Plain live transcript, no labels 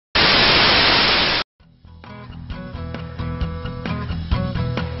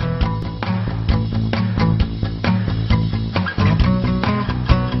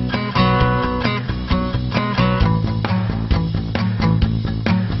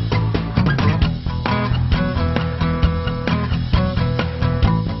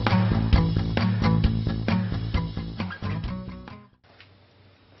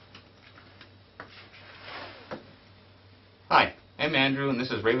afternoon.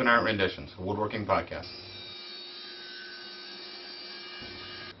 This is Ravinheart Renditions, a woodworking podcast.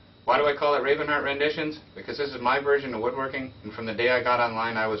 Why do I call it Ravinheart Renditions? Because this is my version of woodworking, and from the day I got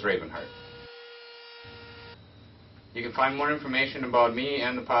online, I was Ravinheart. You can find more information about me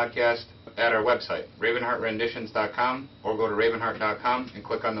and the podcast at our website, ravinheartrenditions.com, or go to ravinheart.com and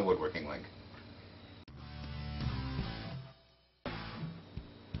click on the woodworking link.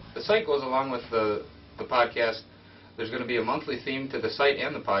 The site goes along with the podcast. There's going to be a monthly theme to the site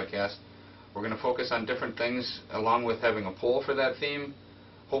and the podcast. We're going to focus on different things along with having a poll for that theme,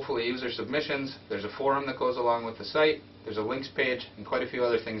 hopefully user submissions. There's a forum that goes along with the site. There's a links page and quite a few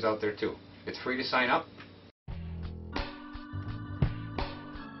other things out there too. It's free to sign up.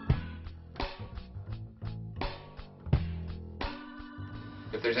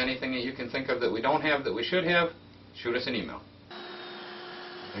 If there's anything that you can think of that we don't have that we should have, shoot us an email.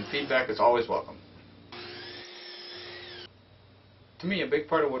 And feedback is always welcome. To me, a big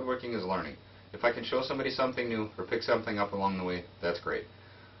part of woodworking is learning. If I can show somebody something new or pick something up along the way, that's great.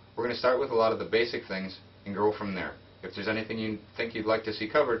 We're going to start with a lot of the basic things and grow from there. If there's anything you think you'd like to see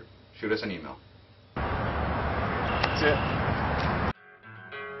covered, shoot us an email. That's it.